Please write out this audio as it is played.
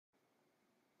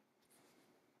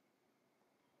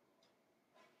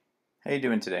How you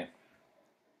doing today?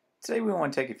 Today we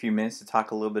want to take a few minutes to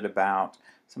talk a little bit about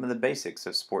some of the basics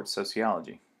of sports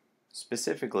sociology.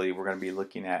 Specifically, we're going to be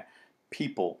looking at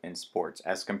people in sports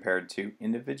as compared to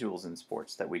individuals in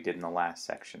sports that we did in the last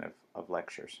section of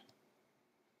lectures.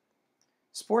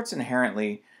 Sports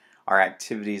inherently are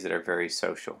activities that are very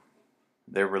social.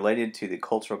 They're related to the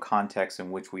cultural context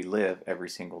in which we live every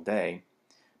single day,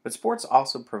 but sports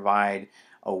also provide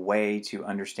a way to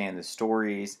understand the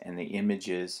stories and the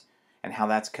images and how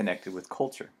that's connected with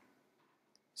culture.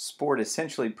 Sport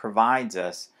essentially provides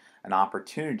us an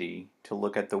opportunity to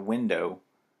look at the window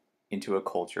into a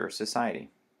culture or society.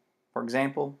 For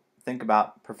example, think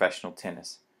about professional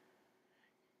tennis.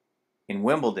 In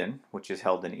Wimbledon, which is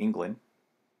held in England,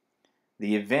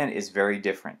 the event is very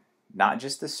different. Not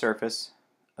just the surface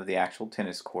of the actual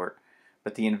tennis court,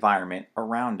 but the environment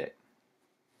around it.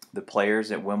 The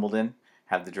players at Wimbledon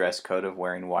have the dress code of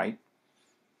wearing white,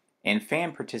 and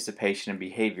fan participation and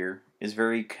behavior is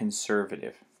very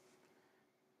conservative.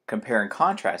 Compare and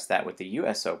contrast that with the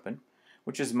US Open,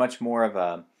 which is much more of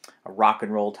a rock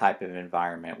and roll type of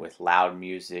environment with loud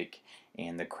music,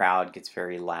 and the crowd gets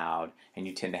very loud, and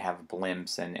you tend to have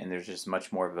blimps, and there's just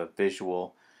much more of a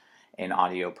visual and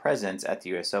audio presence at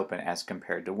the US Open as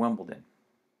compared to Wimbledon.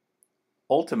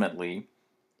 Ultimately,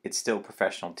 it's still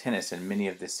professional tennis, and many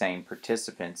of the same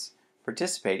participants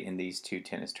participate in these two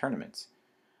tennis tournaments.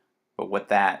 But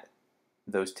what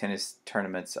those tennis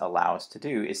tournaments allow us to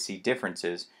do is see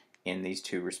differences in these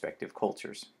two respective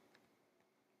cultures.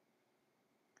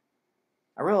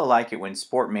 I really like it when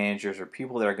sport managers or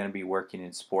people that are going to be working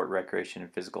in sport, recreation,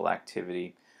 and physical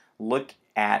activity look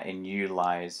at and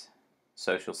utilize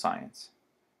social science.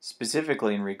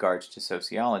 Specifically in regards to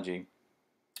sociology,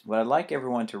 what I'd like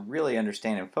everyone to really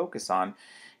understand and focus on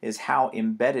is how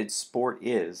embedded sport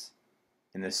is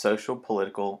in the social,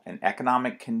 political, and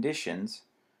economic conditions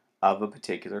of a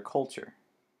particular culture.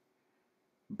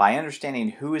 By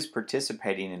understanding who is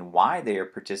participating and why they are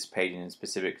participating in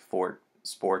specific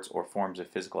sports or forms of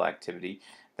physical activity,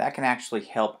 that can actually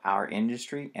help our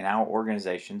industry and our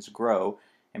organizations grow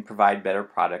and provide better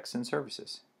products and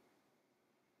services.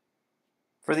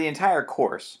 For the entire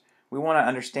course, we want to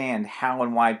understand how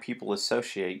and why people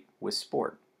associate with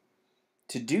sport.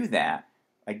 To do that,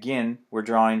 again, we're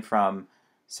drawing from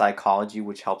psychology,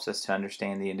 which helps us to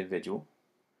understand the individual.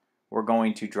 We're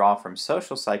going to draw from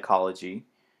social psychology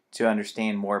to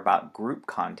understand more about group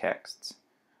contexts.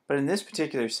 But in this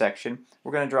particular section,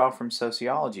 we're going to draw from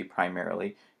sociology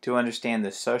primarily to understand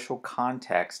the social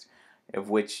context of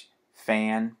which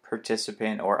fan,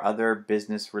 participant, or other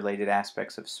business-related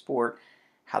aspects of sport,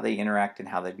 how they interact and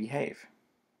how they behave.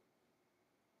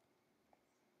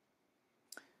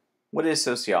 What is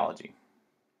sociology?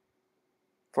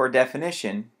 For a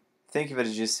definition, think of it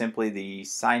as just simply the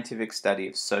scientific study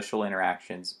of social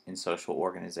interactions in social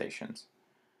organizations.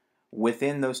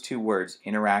 Within those two words,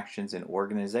 interactions and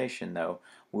organization, though,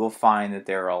 we'll find that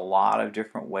there are a lot of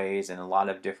different ways and a lot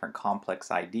of different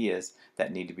complex ideas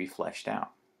that need to be fleshed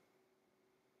out.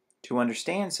 To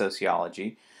understand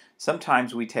sociology,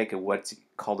 sometimes we take what's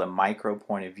called a micro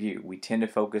point of view. We tend to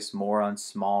focus more on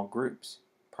small groups,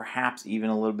 perhaps even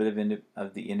a little bit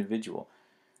of the individual.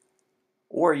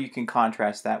 Or you can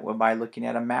contrast that by looking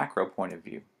at a macro point of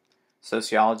view.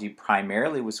 Sociology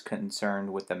primarily was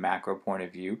concerned with the macro point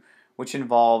of view, which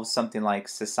involves something like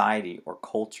society or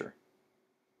culture.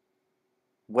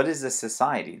 What is a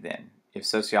society then? If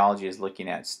sociology is looking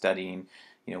at studying,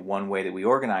 one way that we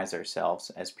organize ourselves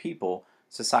as people,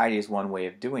 society is one way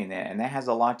of doing that, and that has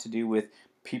a lot to do with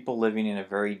people living in a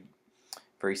very,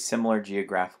 very similar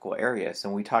geographical area. So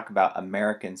when we talk about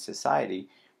American society,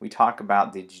 we talk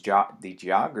about the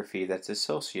geography that's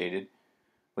associated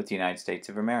with the United States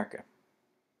of America.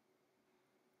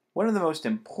 One of the most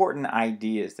important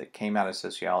ideas that came out of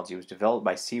sociology was developed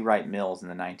by C. Wright Mills in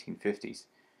the 1950s.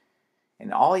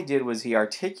 And all he did was he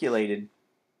articulated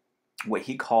what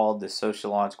he called the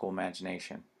sociological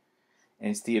imagination. And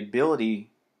it's the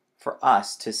ability for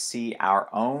us to see our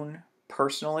own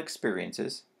personal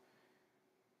experiences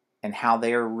and how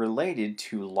they are related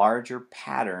to larger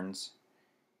patterns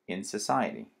in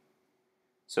society.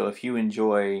 So if you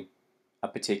enjoy a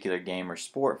particular game or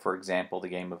sport, for example, the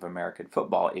game of American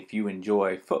football, if you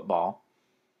enjoy football,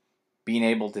 being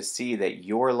able to see that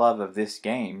your love of this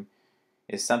game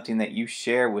is something that you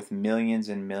share with millions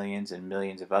and millions and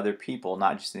millions of other people,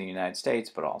 not just in the United States,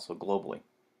 but also globally.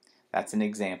 That's an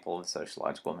example of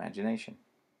sociological imagination.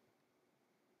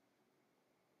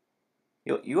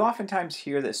 You oftentimes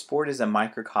hear that sport is a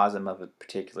microcosm of a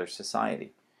particular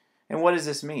society. And what does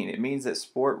this mean? It means that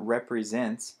sport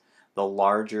represents the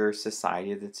larger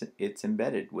society that it's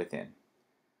embedded within.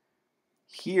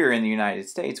 Here in the United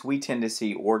States, we tend to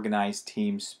see organized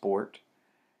team sport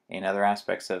and other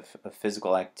aspects of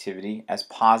physical activity as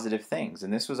positive things.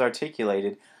 And this was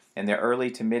articulated in the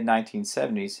early to mid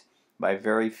 1970s by a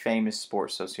very famous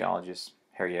sports sociologist,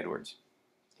 Harry Edwards.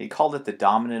 He called it the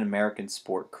dominant American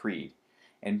sport creed.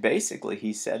 And basically,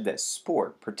 he said that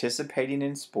participating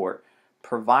in sport,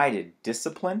 provided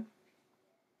discipline,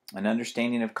 an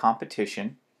understanding of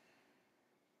competition,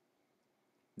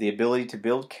 the ability to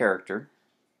build character,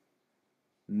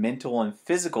 mental and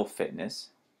physical fitness,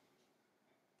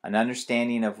 an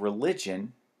understanding of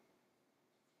religion,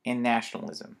 and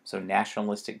nationalism. So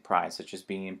nationalistic pride, such as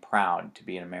being proud to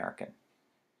be an American.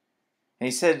 And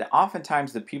he said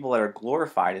oftentimes the people that are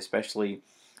glorified, especially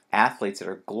athletes that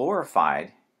are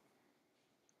glorified,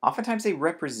 oftentimes they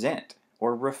represent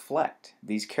or reflect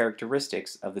these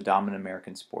characteristics of the dominant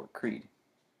American sport creed.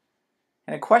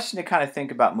 And a question to kind of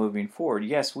think about moving forward,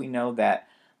 yes, we know that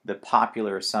the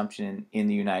popular assumption in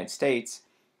the United States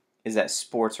is that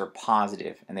sports are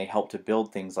positive and they help to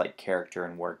build things like character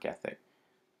and work ethic.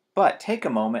 But take a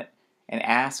moment and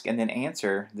ask and then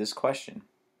answer this question.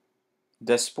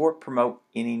 Does sport promote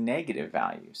any negative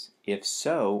values? If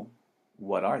so,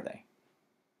 what are they?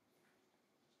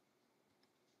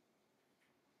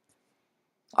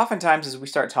 Oftentimes, as we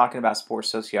start talking about sports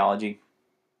sociology,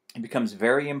 it becomes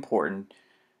very important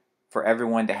for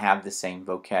everyone to have the same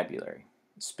vocabulary.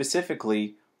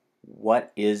 Specifically,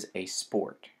 what is a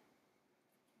sport?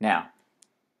 Now,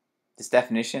 this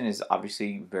definition is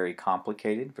obviously very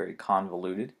complicated, very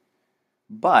convoluted,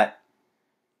 but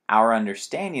our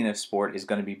understanding of sport is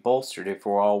going to be bolstered if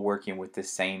we're all working with the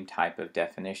same type of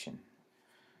definition.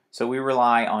 So we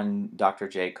rely on Dr.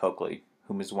 Jay Coakley,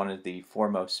 whom is one of the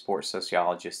foremost sports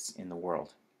sociologists in the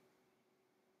world.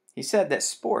 He said that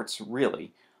sports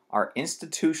really are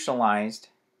institutionalized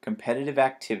competitive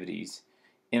activities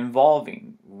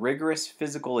involving rigorous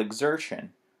physical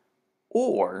exertion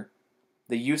or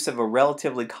the use of a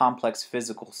relatively complex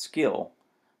physical skill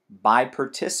by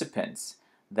participants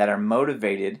that are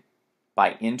motivated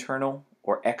by internal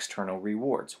or external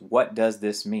rewards. What does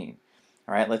this mean?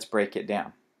 All right, let's break it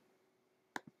down.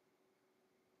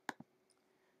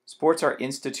 Sports are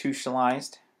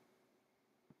institutionalized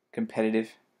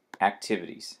competitive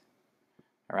activities.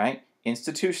 All right,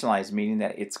 institutionalized meaning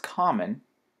that it's common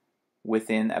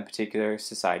within a particular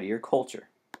society or culture.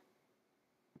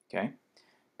 Okay,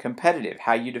 competitive,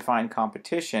 how you define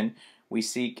competition, we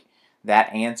seek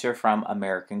that answer from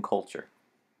American culture.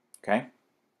 Okay,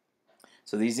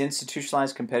 so these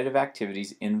institutionalized competitive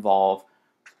activities involve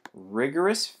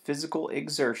rigorous physical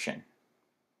exertion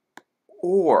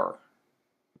or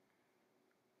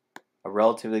a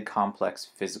relatively complex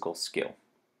physical skill.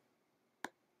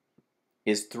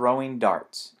 Is throwing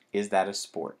darts, is that a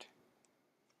sport?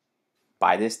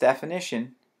 By this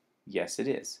definition, yes it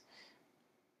is.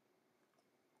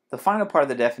 The final part of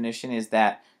the definition is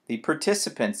that the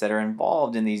participants that are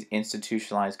involved in these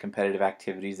institutionalized competitive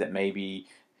activities that maybe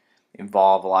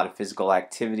involve a lot of physical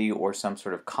activity or some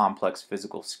sort of complex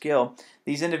physical skill,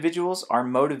 these individuals are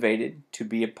motivated to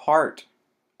be a part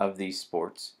of these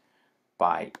sports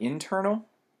by internal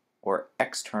or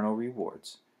external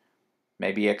rewards.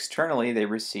 Maybe externally they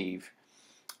receive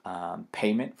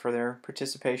payment for their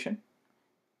participation.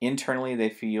 Internally they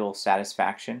feel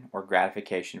satisfaction or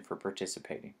gratification for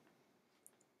participating.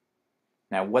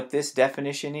 Now what this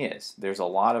definition is, there's a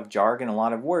lot of jargon, a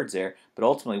lot of words there, but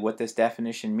ultimately what this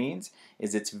definition means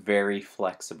is it's very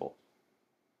flexible.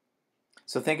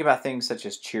 So think about things such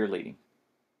as cheerleading.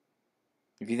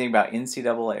 If you think about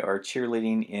NCAA or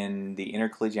cheerleading in the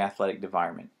intercollegiate athletic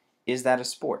environment, is that a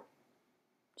sport?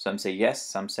 Some say yes,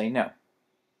 some say no.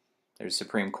 There's a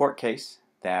Supreme Court case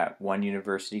that one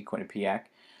university, Quinnipiac,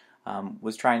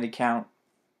 was trying to count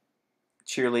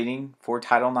cheerleading for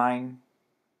Title IX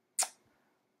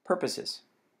purposes.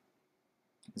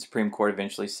 The Supreme Court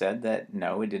eventually said that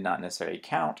no, it did not necessarily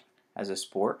count as a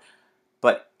sport,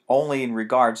 but only in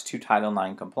regards to Title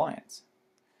IX compliance.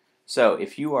 So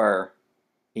if you are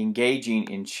engaging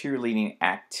in cheerleading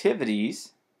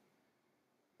activities,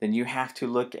 then you have to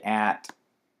look at,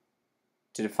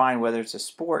 to define whether it's a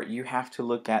sport, you have to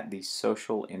look at the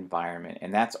social environment,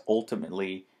 and that's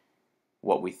ultimately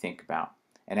what we think about.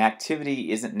 An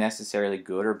activity isn't necessarily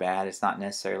good or bad. It's not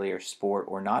necessarily a sport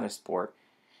or not a sport.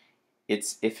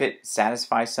 It's if it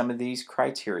satisfies some of these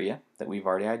criteria that we've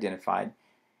already identified.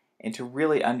 And to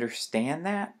really understand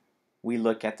that, we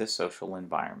look at the social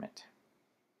environment.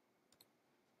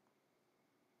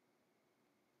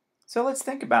 So let's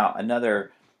think about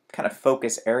another kind of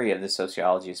focus area of the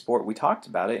sociology of sport. We talked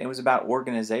about it. It was about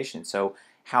organization. So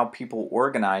how people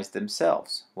organize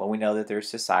themselves. Well, we know that there's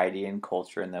society and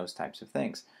culture and those types of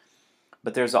things.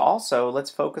 But there's also,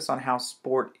 let's focus on how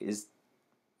sport is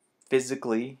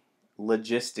physically,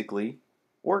 logistically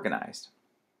organized.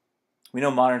 We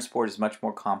know modern sport is much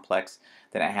more complex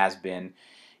than it has been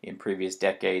in previous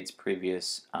decades,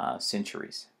 previous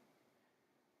centuries.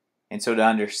 And so to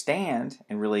understand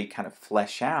and really kind of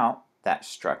flesh out that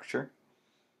structure,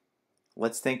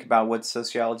 let's think about what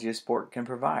sociology of sport can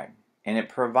provide. And it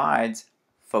provides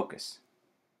focus.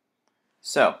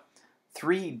 So,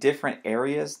 3 different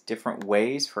areas, different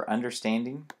ways for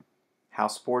understanding how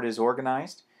sport is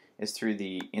organized is through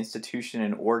the institution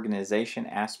and organization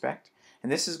aspect.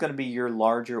 And this is going to be your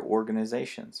larger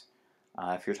organizations.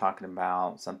 If you're talking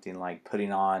about something like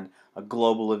putting on a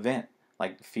global event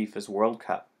like FIFA's World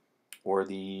Cup or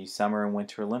the Summer and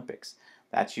Winter Olympics,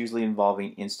 that's usually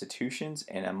involving institutions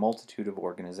and a multitude of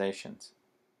organizations.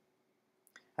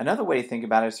 Another way to think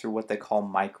about it is through what they call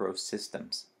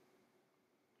microsystems.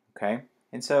 Okay?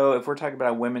 And so if we're talking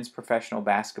about a women's professional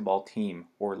basketball team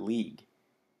or league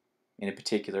in a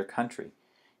particular country,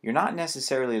 you're not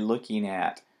necessarily looking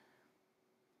at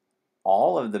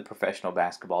all of the professional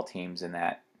basketball teams in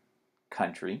that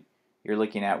country. You're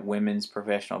looking at women's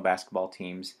professional basketball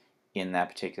teams in that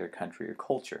particular country or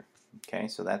culture. Okay,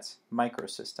 so that's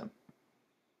microsystem.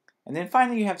 And then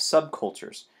finally you have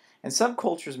subcultures. And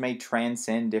subcultures may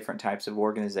transcend different types of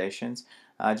organizations,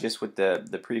 just with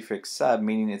the prefix sub,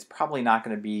 meaning it's probably not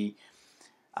going to be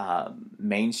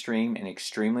mainstream and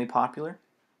extremely popular.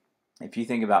 If you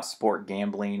think about sport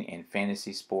gambling and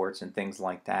fantasy sports and things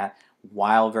like that,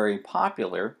 while very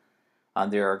popular,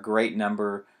 there are a great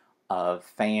number of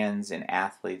fans and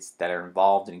athletes that are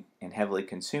involved in heavily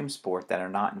consume sport that are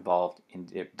not involved in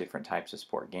different types of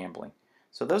sport gambling.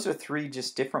 So those are 3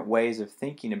 just different ways of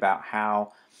thinking about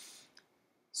how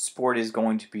sport is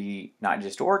going to be not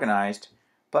just organized,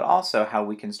 but also how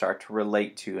we can start to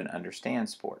relate to and understand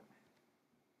sport.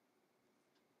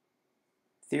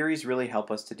 Theories really help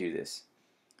us to do this.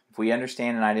 If we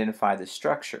understand and identify the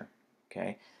structure,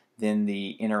 okay, then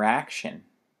the interaction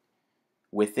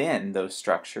within those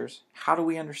structures, how do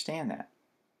we understand that?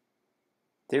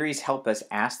 Theories help us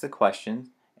ask the questions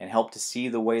and help to see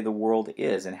the way the world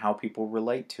is and how people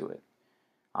relate to it.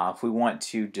 If we want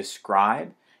to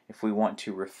describe, if we want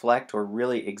to reflect or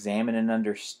really examine and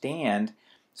understand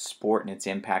sport and its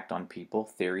impact on people,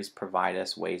 theories provide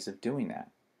us ways of doing that.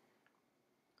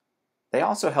 They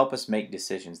also help us make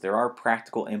decisions. There are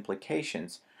practical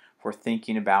implications for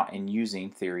thinking about and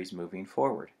using theories moving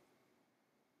forward.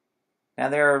 Now,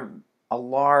 there are a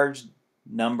large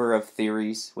number of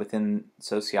theories within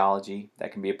sociology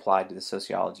that can be applied to the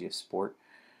sociology of sport.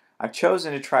 I've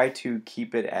chosen to try to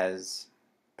keep it as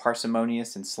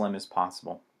parsimonious and slim as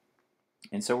possible.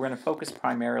 And so we're going to focus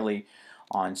primarily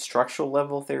on structural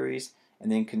level theories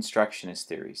and then constructionist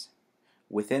theories.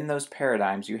 Within those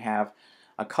paradigms, you have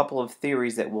a couple of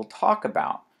theories that we'll talk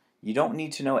about. You don't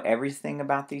need to know everything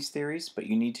about these theories, but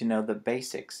you need to know the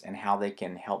basics and how they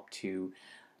can help to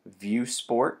view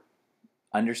sport,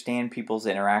 understand people's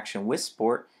interaction with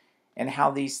sport, and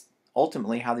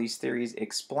ultimately how these theories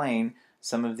explain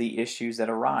some of the issues that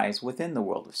arise within the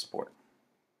world of sport.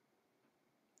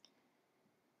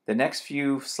 The next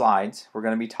few slides, we're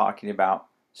going to be talking about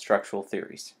structural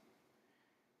theories.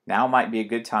 Now might be a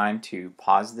good time to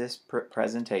pause this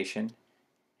presentation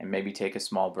and maybe take a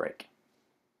small break.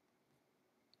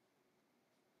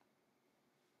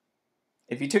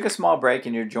 If you took a small break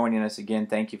and you're joining us again,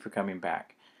 thank you for coming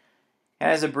back.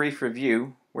 And as a brief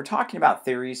review, we're talking about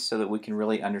theories so that we can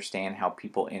really understand how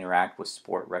people interact with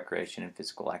sport, recreation, and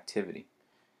physical activity.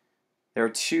 There are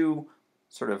 2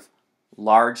 sort of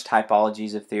large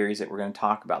typologies of theories that we're going to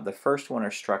talk about. The first one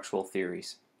are structural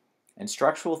theories. And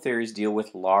structural theories deal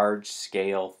with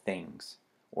large-scale things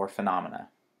or phenomena.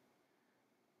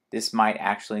 This might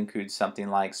actually include something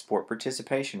like sport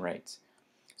participation rates.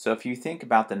 So if you think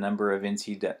about the number of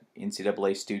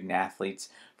NCAA student athletes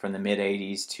from the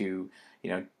mid-80s to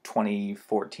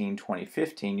 2014,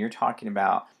 2015, you're talking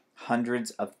about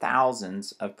hundreds of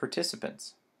thousands of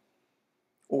participants.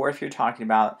 Or if you're talking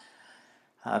about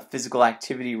physical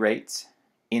activity rates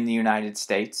in the United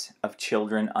States of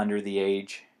children under the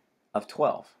age of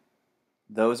 12.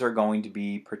 Those are going to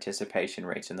be participation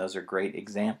rates, and those are great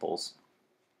examples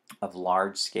of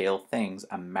large-scale things,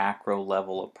 a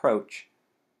macro-level approach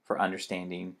for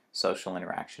understanding social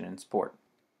interaction in sport.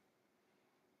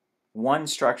 One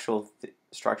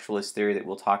structuralist theory that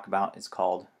we'll talk about is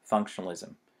called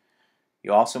functionalism.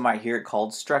 You also might hear it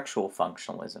called structural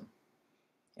functionalism.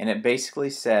 And it basically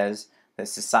says that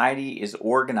society is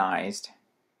organized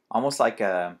almost like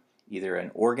either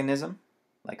an organism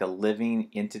like a living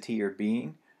entity or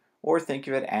being, or think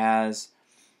of it as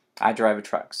I drive a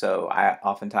truck, so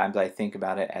oftentimes I think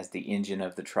about it as the engine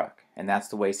of the truck, and that's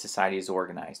the way society is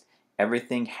organized.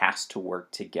 Everything has to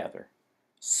work together.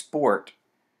 Sport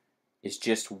is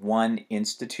just one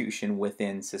institution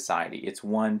within society. It's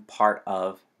one part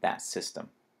of that system.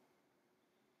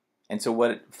 And so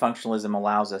what functionalism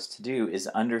allows us to do is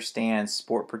understand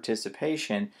sport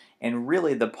participation and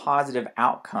really the positive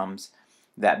outcomes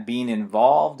that being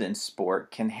involved in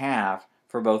sport can have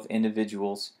for both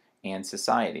individuals and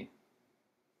society.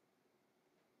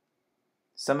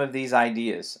 Some of these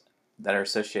ideas that are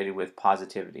associated with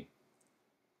positivity.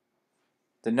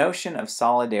 The notion of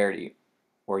solidarity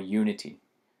or unity.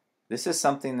 This is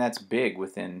something that's big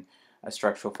within a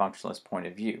structural functionalist point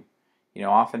of view.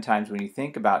 Oftentimes when you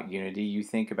think about unity, you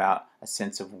think about a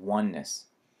sense of oneness.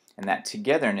 And that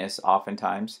togetherness,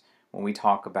 oftentimes, when we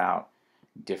talk about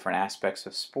different aspects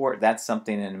of sport, that's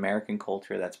something in American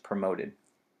culture that's promoted.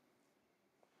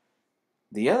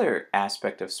 The other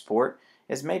aspect of sport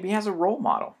is maybe as a role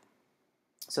model.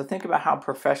 So think about how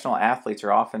professional athletes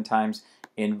are oftentimes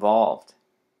involved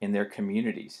in their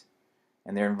communities.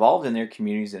 And they're involved in their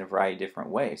communities in a variety of different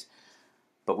ways.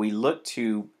 But we look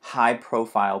to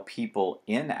high-profile people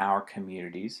in our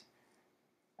communities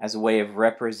as a way of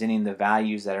representing the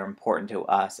values that are important to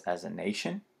us as a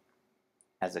nation,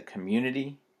 as a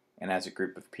community, and as a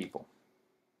group of people.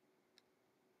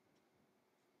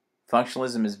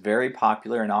 Functionalism is very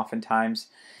popular, and oftentimes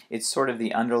it's sort of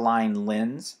the underlying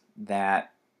lens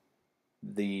that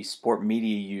the sport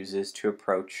media uses to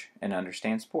approach and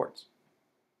understand sports.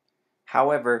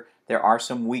 However, there are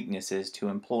some weaknesses to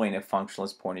employing a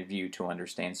functionalist point of view to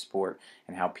understand sport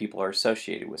and how people are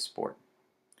associated with sport.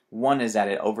 One is that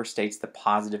it overstates the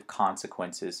positive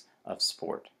consequences of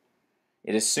sport.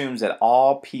 It assumes that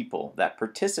all people that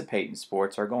participate in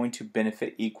sports are going to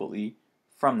benefit equally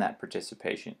from that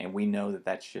participation, and we know that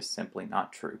that's just simply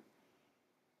not true.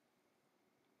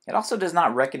 It also does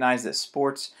not recognize that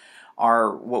sports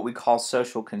are what we call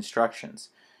social constructions,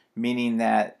 meaning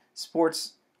that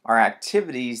sports are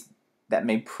activities that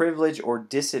may privilege or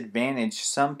disadvantage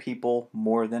some people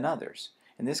more than others.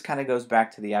 And this kind of goes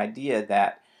back to the idea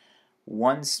that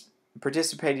one's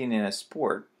participating in a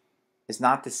sport is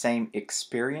not the same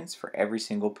experience for every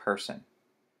single person.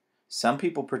 Some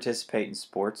people participate in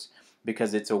sports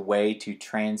because it's a way to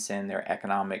transcend their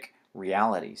economic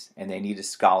realities and they need a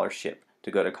scholarship to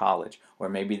go to college, or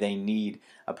maybe they need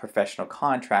a professional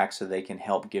contract so they can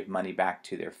help give money back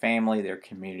to their family, their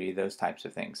community, those types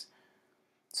of things.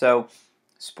 So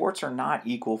sports are not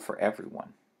equal for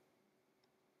everyone.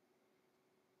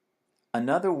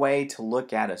 Another way to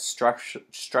look at a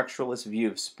structuralist view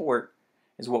of sport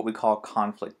is what we call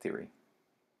conflict theory.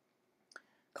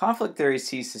 Conflict theory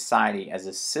sees society as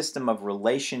a system of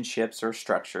relationships or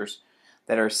structures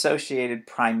that are associated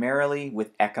primarily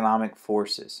with economic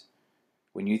forces.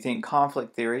 When you think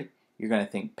conflict theory, you're going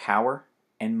to think power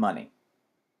and money.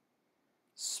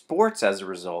 Sports, as a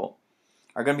result,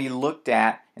 are going to be looked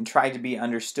at and tried to be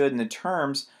understood in the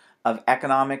terms of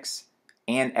economics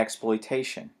and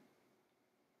exploitation.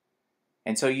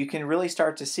 And so you can really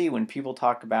start to see when people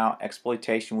talk about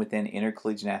exploitation within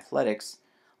intercollegiate athletics,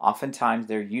 oftentimes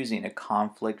they're using a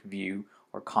conflict view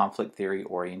or conflict theory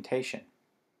orientation.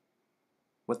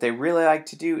 What they really like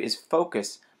to do is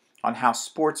focus on how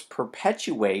sports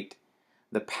perpetuate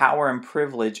the power and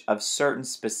privilege of certain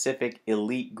specific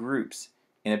elite groups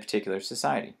in a particular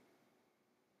society.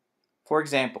 For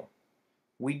example,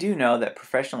 we do know that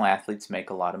professional athletes make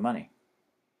a lot of money.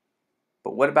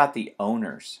 But what about the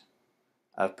owners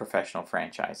of professional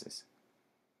franchises?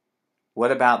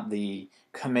 What about the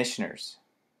commissioners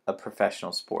of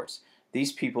professional sports?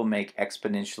 These people make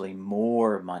exponentially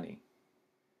more money.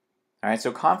 All right,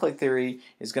 so conflict theory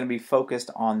is going to be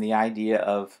focused on the idea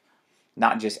of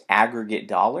not just aggregate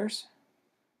dollars,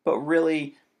 but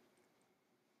really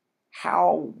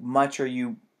how much are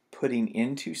you putting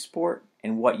into sport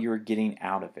and what you're getting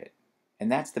out of it.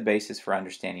 And that's the basis for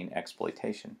understanding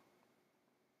exploitation.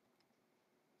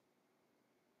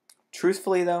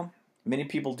 Truthfully, though, many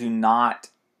people do not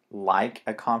like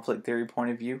a conflict theory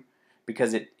point of view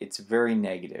because it's very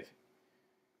negative.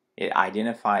 It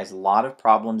identifies a lot of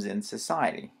problems in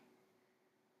society,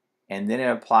 and then it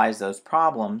applies those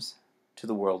problems to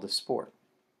the world of sport.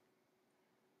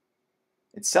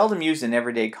 It's seldom used in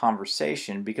everyday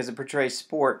conversation because it portrays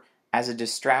sport as a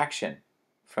distraction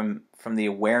from the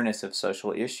awareness of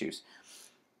social issues.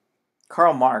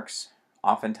 Karl Marx,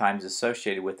 oftentimes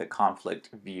associated with a conflict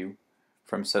view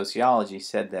from sociology,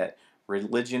 said that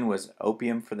religion was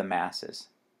opium for the masses,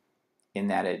 in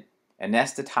that it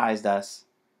anesthetized us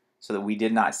so that we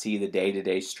did not see the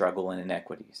day-to-day struggle and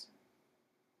inequities.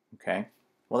 Okay?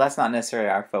 Well, that's not necessarily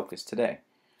our focus today.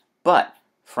 But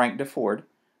Frank DeFord,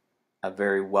 a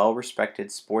very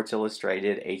well-respected Sports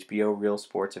Illustrated, HBO Real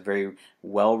Sports, a very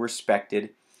well-respected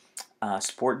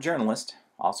sport journalist,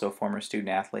 also a former student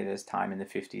athlete at his time in the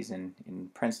 50s in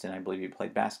Princeton. I believe he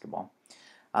played basketball.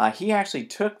 He actually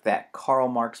took that Karl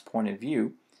Marx point of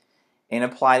view and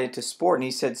applied it to sport. And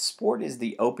he said sport is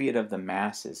the opiate of the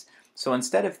masses. So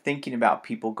instead of thinking about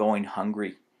people going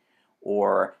hungry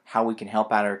or how we can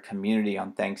help out our community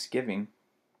on Thanksgiving,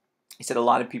 he said a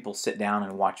lot of people sit down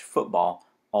and watch football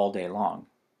all day long.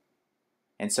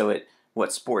 And so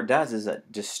what sport does is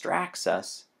it distracts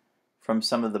us from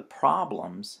some of the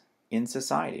problems in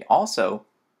society. Also,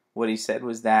 what he said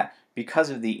was that because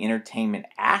of the entertainment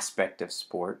aspect of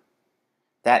sport,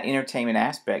 that entertainment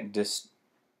aspect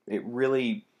it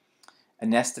really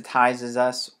anesthetizes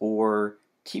us or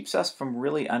keeps us from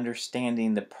really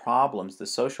understanding the problems, the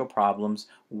social problems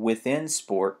within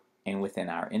sport and within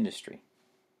our industry.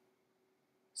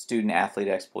 Student athlete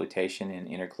exploitation in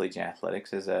intercollegiate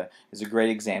athletics is a great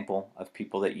example of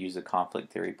people that use a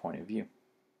conflict theory point of view.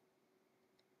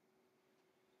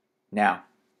 Now,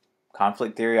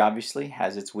 conflict theory obviously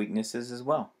has its weaknesses as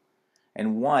well.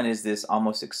 And one is this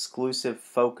almost exclusive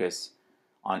focus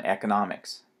on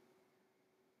economics.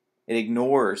 It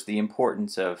ignores the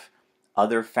importance of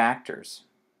other factors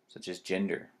such as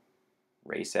gender,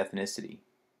 race, ethnicity,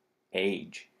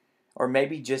 age, or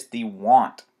maybe just the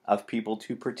want of people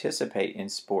to participate in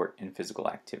sport and physical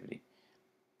activity.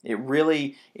 It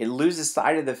loses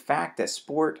sight of the fact that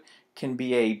sport can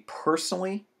be a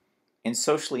personally and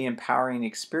socially empowering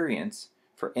experience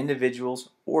for individuals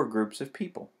or groups of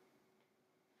people.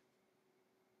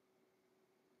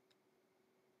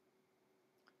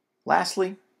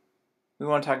 Lastly, we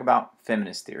want to talk about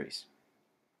feminist theories.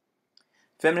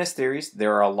 Feminist theories,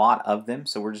 there are a lot of them,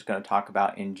 so we're just going to talk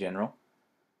about in general.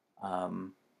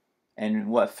 And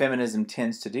what feminism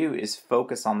tends to do is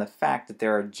focus on the fact that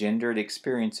there are gendered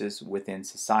experiences within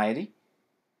society,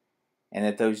 and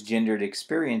that those gendered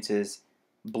experiences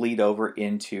bleed over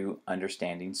into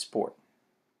understanding sport.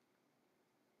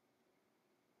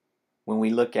 When we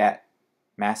look at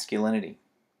masculinity,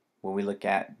 when we look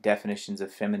at definitions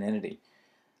of femininity,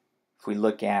 if we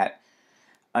look at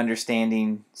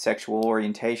understanding sexual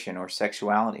orientation or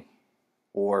sexuality,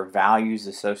 or values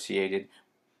associated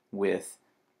with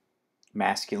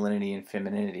masculinity and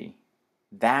femininity,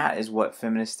 that is what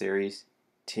feminist theories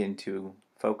tend to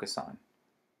focus on.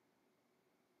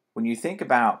 When you think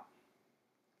about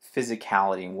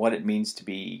physicality and what it means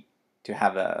to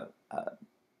have an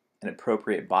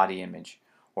appropriate body image,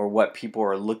 or what people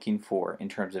are looking for in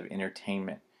terms of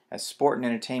entertainment, as sport and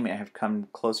entertainment have come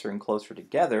closer and closer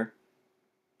together,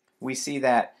 we see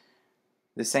that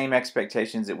the same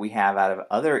expectations that we have out of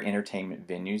other entertainment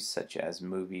venues, such as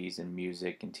movies and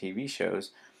music and TV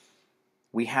shows,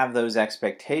 we have those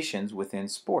expectations within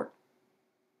sport.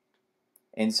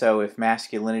 And so if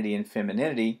masculinity and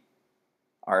femininity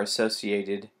are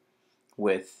associated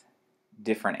with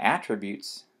different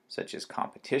attributes, such as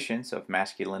competition, so if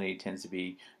masculinity tends to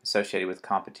be associated with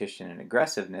competition and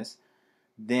aggressiveness,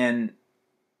 then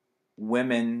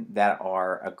women that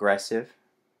are aggressive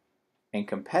and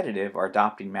competitive are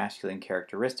adopting masculine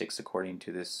characteristics according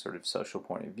to this sort of social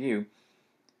point of view.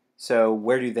 So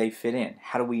where do they fit in?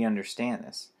 How do we understand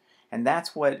this? And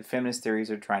that's what feminist theories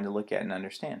are trying to look at and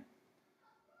understand.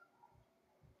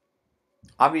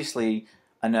 Obviously,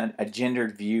 a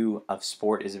gendered view of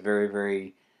sport is a very,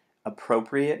 very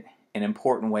appropriate and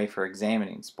important way for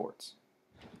examining sports.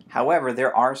 However,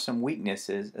 there are some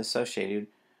weaknesses associated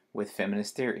with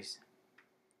feminist theories.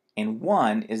 And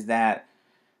one is that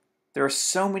there are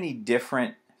so many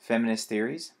different feminist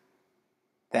theories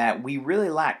that we really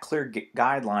lack clear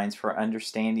guidelines for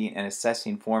understanding and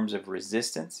assessing forms of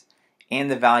resistance and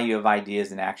the value of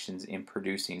ideas and actions in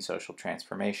producing social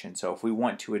transformation. So if we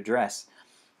want to address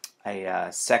a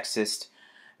sexist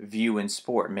view in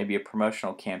sport, maybe a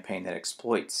promotional campaign that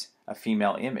exploits a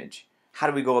female image, how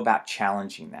do we go about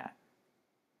challenging that?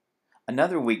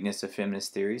 Another weakness of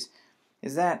feminist theories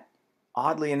is that,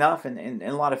 oddly enough, and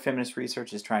a lot of feminist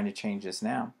research is trying to change this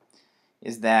now,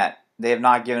 is that they have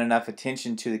not given enough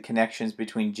attention to the connections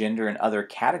between gender and other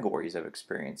categories of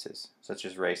experiences, such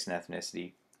as race and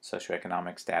ethnicity,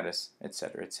 socioeconomic status,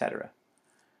 etc., etc.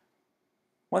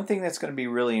 One thing that's going to be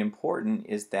really important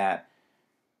is that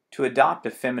to adopt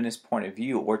a feminist point of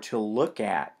view, or to look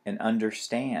at and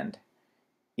understand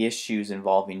issues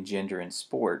involving gender in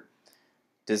sport,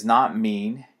 does not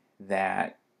mean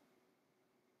that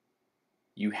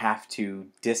you have to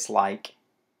dislike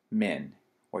men,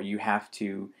 or you have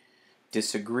to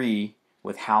disagree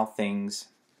with how things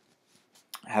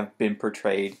have been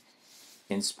portrayed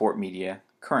in sport media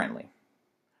currently.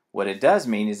 What it does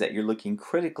mean is that you're looking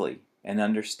critically and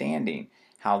understanding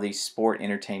how these sport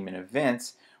entertainment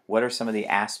events, what are some of the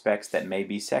aspects that may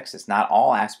be sexist? Not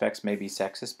all aspects may be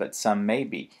sexist, but some may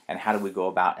be. And how do we go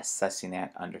about assessing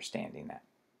that, understanding that?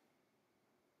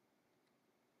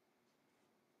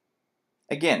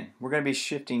 Again, we're going to be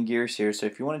shifting gears here, so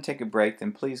if you want to take a break,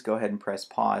 then please go ahead and press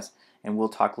pause, and we'll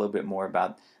talk a little bit more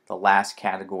about the last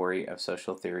category of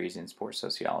social theories in sports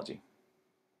sociology.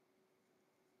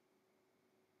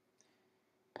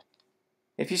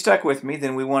 If you stuck with me,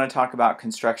 then we want to talk about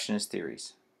constructionist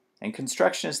theories. And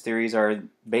constructionist theories are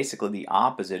basically the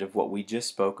opposite of what we just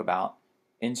spoke about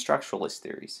in structuralist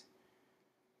theories.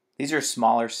 These are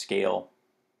smaller scale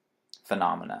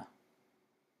phenomena.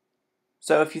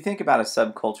 So if you think about a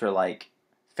subculture like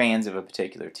fans of a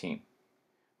particular team,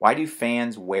 why do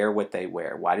fans wear what they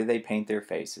wear? Why do they paint their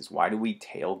faces? Why do we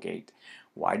tailgate?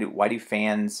 Why do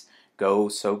fans go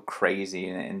so crazy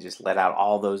and just let out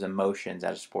all those emotions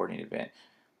at a sporting event?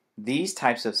 These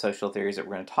types of social theories that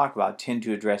we're going to talk about tend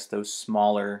to address those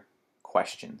smaller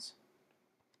questions.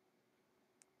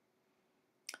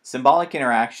 Symbolic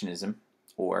interactionism,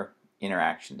 or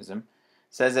interactionism,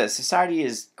 says that society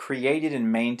is created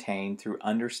and maintained through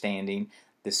understanding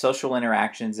the social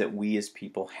interactions that we as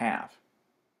people have.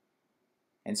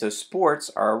 And so sports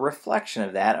are a reflection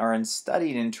of that, are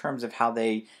studied in terms of how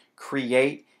they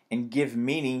create and give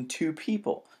meaning to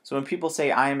people. So when people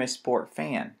say, I am a sport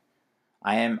fan,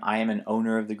 I am an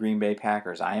owner of the Green Bay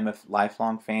Packers, I am a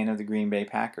lifelong fan of the Green Bay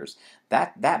Packers,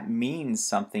 that means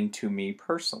something to me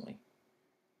personally.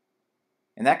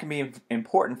 And that can be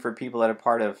important for people that are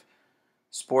part of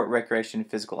sport, recreation, and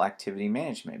physical activity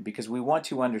management, because we want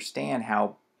to understand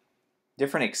how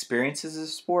different experiences of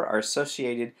sport are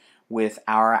associated with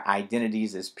our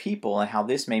identities as people, and how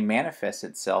this may manifest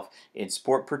itself in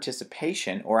sport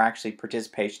participation or actually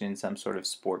participation in some sort of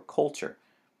sport culture.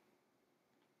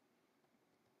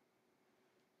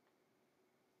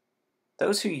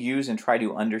 Those who use and try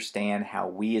to understand how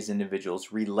we as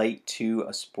individuals relate to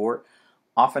a sport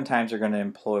oftentimes are going to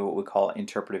employ what we call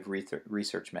interpretive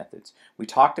research methods. We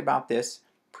talked about this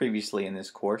previously in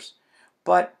this course,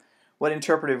 but what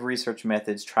interpretive research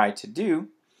methods try to do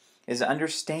is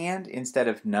understand, instead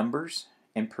of numbers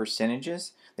and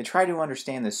percentages, they try to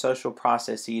understand the social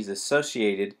processes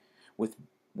associated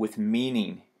with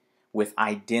meaning, with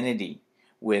identity,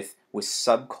 with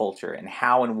subculture, and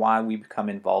how and why we become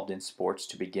involved in sports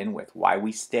to begin with, why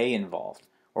we stay involved,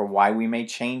 or why we may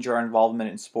change our involvement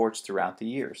in sports throughout the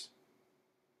years.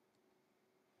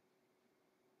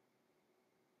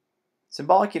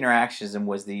 Symbolic interactionism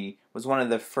was one of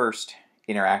the first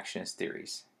interactionist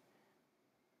theories.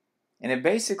 And it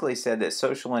basically said that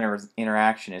social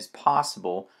interaction is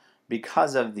possible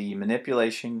because of the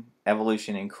manipulation,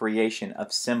 evolution, and creation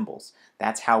of symbols.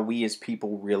 That's how we as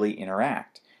people really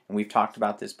interact. And we've talked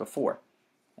about this before.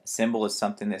 A symbol is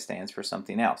something that stands for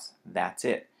something else. That's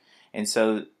it. And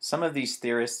so some of these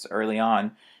theorists early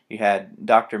on, you had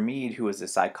Dr. Mead, who was a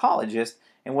psychologist,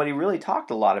 and what he really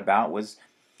talked a lot about was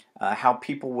how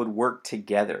people would work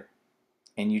together.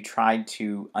 And you tried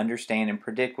to understand and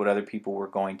predict what other people were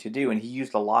going to do. And he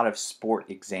used a lot of sport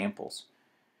examples.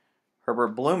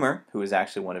 Herbert Blumer, who was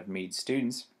actually one of Mead's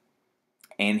students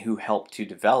and who helped to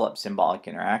develop symbolic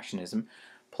interactionism,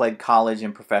 played college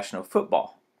and professional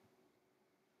football.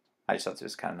 I just thought this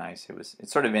was kind of nice.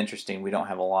 It's sort of interesting. We don't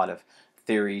have a lot of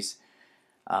theories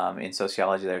in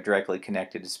sociology that are directly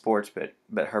connected to sports,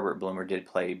 but Herbert Blumer did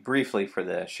play briefly for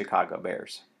the Chicago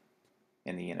Bears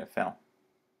in the NFL.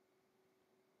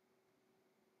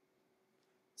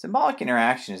 Symbolic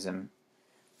interactionism,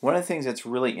 one of the things that's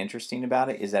really interesting about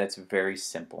it is that it's very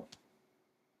simple.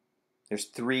 There's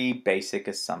three basic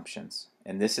assumptions,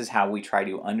 and this is how we try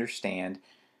to understand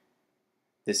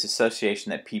this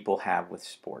association that people have with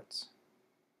sports.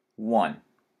 One,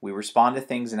 we respond to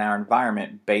things in our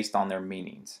environment based on their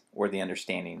meanings or the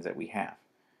understandings that we have.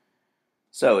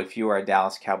 So if you are a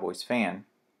Dallas Cowboys fan,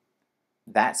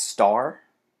 that star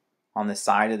on the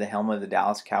side of the helmet of the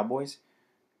Dallas Cowboys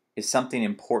is something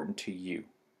important to you.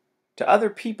 To other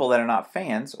people that are not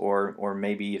fans, or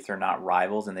maybe if they're not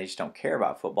rivals and they just don't care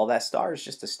about football, that star is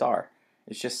just a star.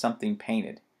 It's just something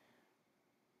painted.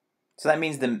 So that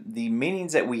means the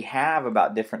meanings that we have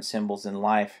about different symbols in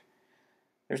life,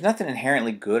 there's nothing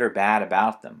inherently good or bad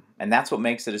about them. And that's what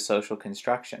makes it a social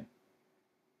construction.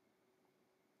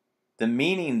 The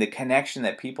meaning, the connection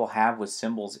that people have with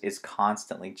symbols is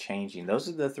constantly changing. Those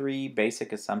are the three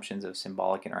basic assumptions of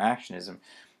symbolic interactionism.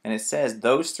 And it says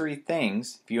those three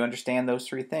things, if you understand those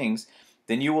three things,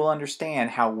 then you will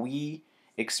understand how we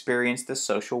experience the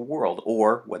social world,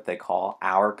 or what they call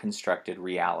our constructed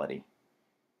reality.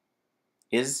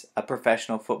 Is a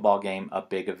professional football game a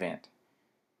big event?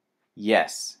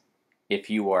 Yes, if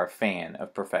you are a fan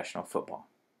of professional football.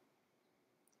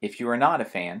 If you are not a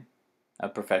fan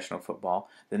of professional football,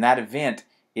 then that event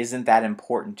isn't that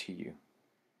important to you.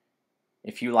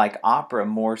 If you like opera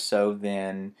more so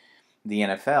than the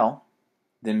NFL,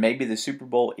 then maybe the Super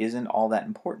Bowl isn't all that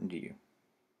important to you,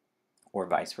 or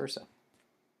vice versa.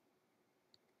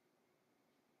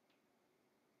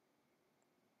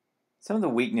 Some of the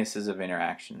weaknesses of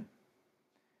interaction.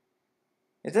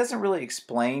 It doesn't really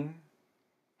explain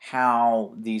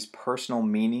how these personal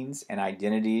meanings and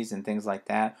identities and things like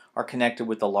that are connected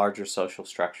with the larger social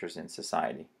structures in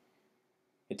society.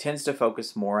 It tends to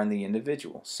focus more on the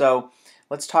individual. So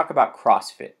let's talk about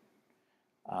CrossFit.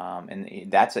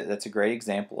 And that's a great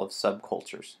example of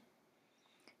subcultures.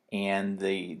 And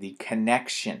the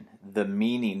connection, the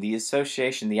meaning, the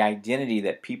association, the identity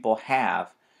that people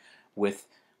have with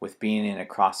being in a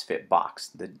CrossFit box,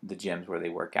 the gyms where they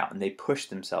work out, and they push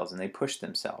themselves and they push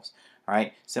themselves. All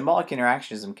right, symbolic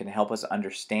interactionism can help us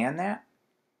understand that,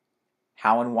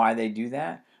 how and why they do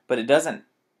that, but it doesn't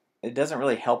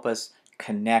really help us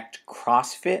connect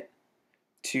CrossFit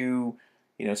to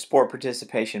sport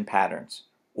participation patterns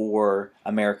or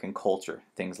American culture,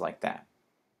 things like that.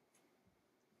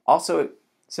 Also,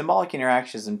 symbolic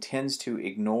interactionism tends to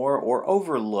ignore or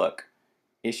overlook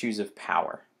issues of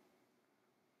power.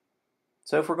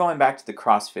 So if we're going back to the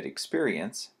CrossFit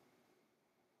experience,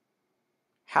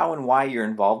 how and why you're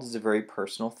involved is a very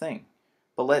personal thing.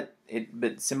 But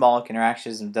symbolic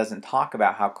interactionism doesn't talk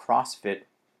about how CrossFit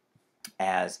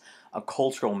as a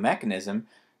cultural mechanism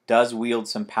does wield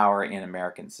some power in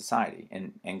American society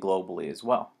and globally as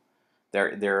well.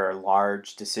 There are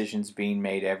large decisions being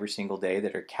made every single day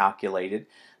that are calculated,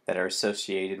 that are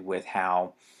associated with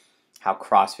how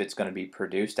CrossFit's going to be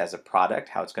produced as a product,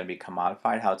 how it's going to be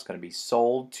commodified, how it's going to be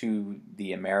sold to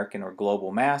the American or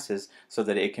global masses so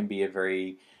that it can be a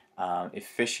very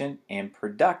efficient and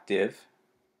productive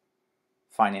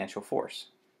financial force.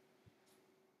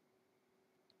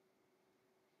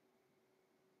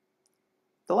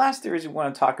 The last theories we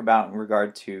want to talk about in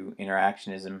regard to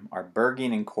interactionism are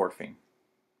Berging and Korfing.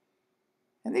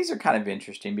 And these are kind of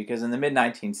interesting because in the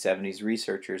mid-1970s,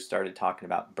 researchers started talking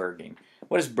about Berging.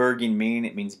 What does Berging mean?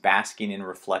 It means basking in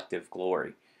reflective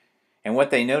glory. And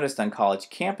what they noticed on college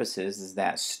campuses is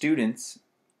that students,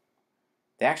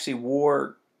 they actually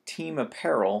wore team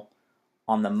apparel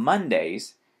on the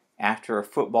Mondays after a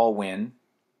football win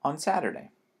on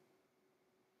Saturday.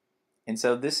 And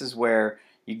so this is where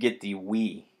you get the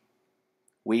we.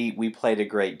 We played a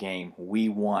great game. We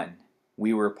won.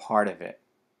 We were part of it.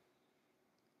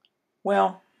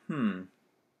 Well,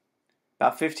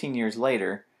 about 15 years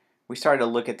later, we started to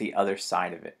look at the other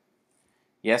side of it.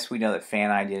 Yes, we know that fan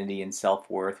identity and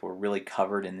self-worth were really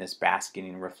covered in this basking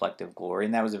in reflective glory,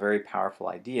 and that was a very powerful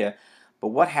idea. But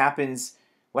what happens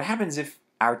if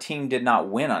our team did not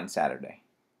win on Saturday?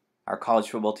 Our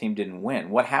college football team didn't win.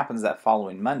 What happens that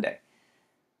following Monday?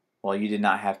 Well, you did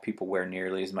not have people wear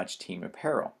nearly as much team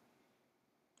apparel.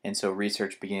 And so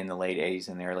research beginning in the late 80s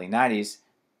and the early 90s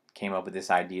came up with this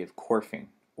idea of Korfing,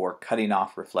 or cutting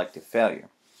off reflective failure,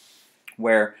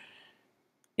 where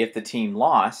if the team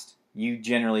lost, you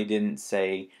generally didn't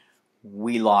say,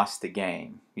 we lost the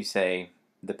game. You say,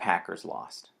 the Packers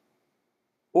lost.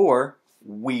 Or,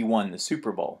 we won the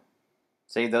Super Bowl.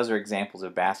 Say those are examples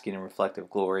of basking in reflective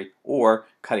glory or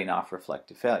cutting off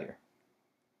reflective failure.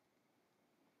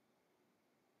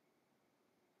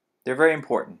 They're very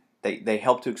important. They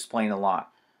help to explain a lot.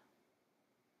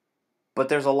 But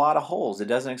there's a lot of holes. It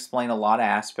doesn't explain a lot of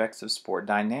aspects of sport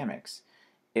dynamics.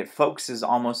 It focuses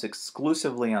almost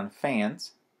exclusively on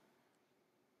fans,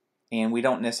 and we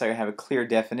don't necessarily have a clear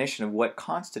definition of what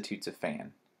constitutes a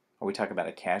fan. Are we talking about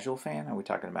a casual fan? Are we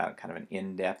talking about kind of an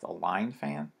in-depth, aligned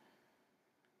fan?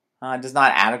 It does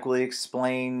not adequately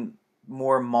explain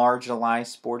more marginalized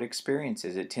sport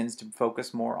experiences. It tends to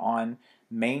focus more on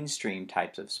mainstream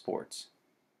types of sports.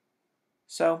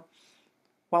 So,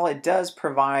 while it does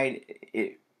provide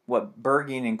what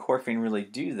Berging and Korfing really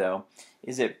do, though,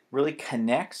 is it really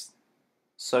connects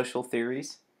social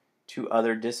theories to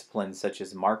other disciplines such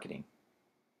as marketing,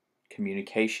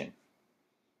 communication,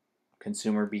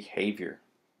 consumer behavior,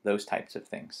 those types of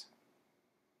things.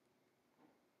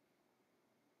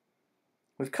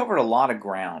 We've covered a lot of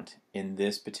ground in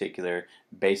this particular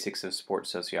Basics of Sports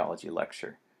Sociology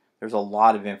lecture. There's a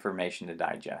lot of information to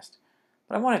digest.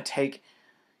 But I want to take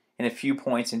in a few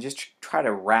points and just try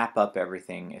to wrap up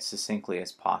everything as succinctly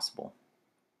as possible.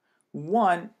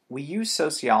 One, we use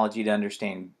sociology to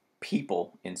understand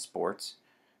people in sports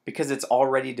because it's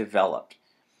already developed.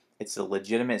 It's a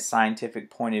legitimate scientific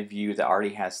point of view that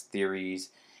already has theories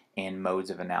and modes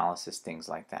of analysis, things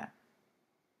like that.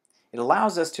 It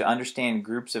allows us to understand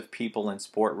groups of people in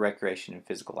sport, recreation, and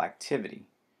physical activity.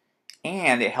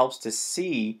 And it helps to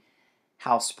see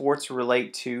how sports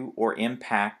relate to or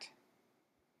impact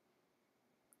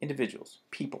individuals,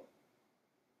 people.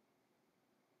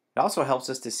 It also helps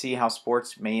us to see how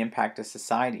sports may impact a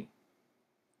society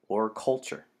or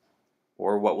culture,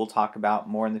 or what we'll talk about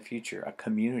more in the future, a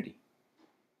community.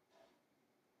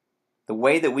 The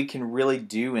way that we can really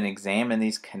do and examine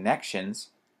these connections,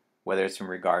 whether it's in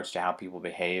regards to how people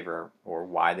behave or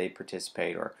why they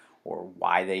participate or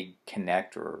why they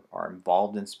connect or are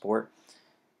involved in sport,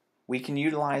 we can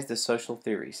utilize the social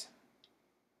theories.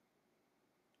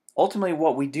 Ultimately,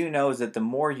 what we do know is that the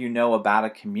more you know about a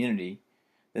community,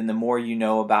 then the more you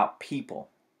know about people.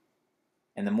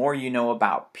 And the more you know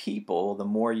about people, the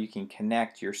more you can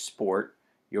connect your sport,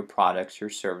 your products, your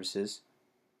services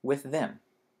with them.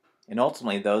 And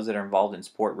ultimately, those that are involved in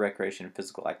sport, recreation, and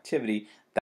physical activity,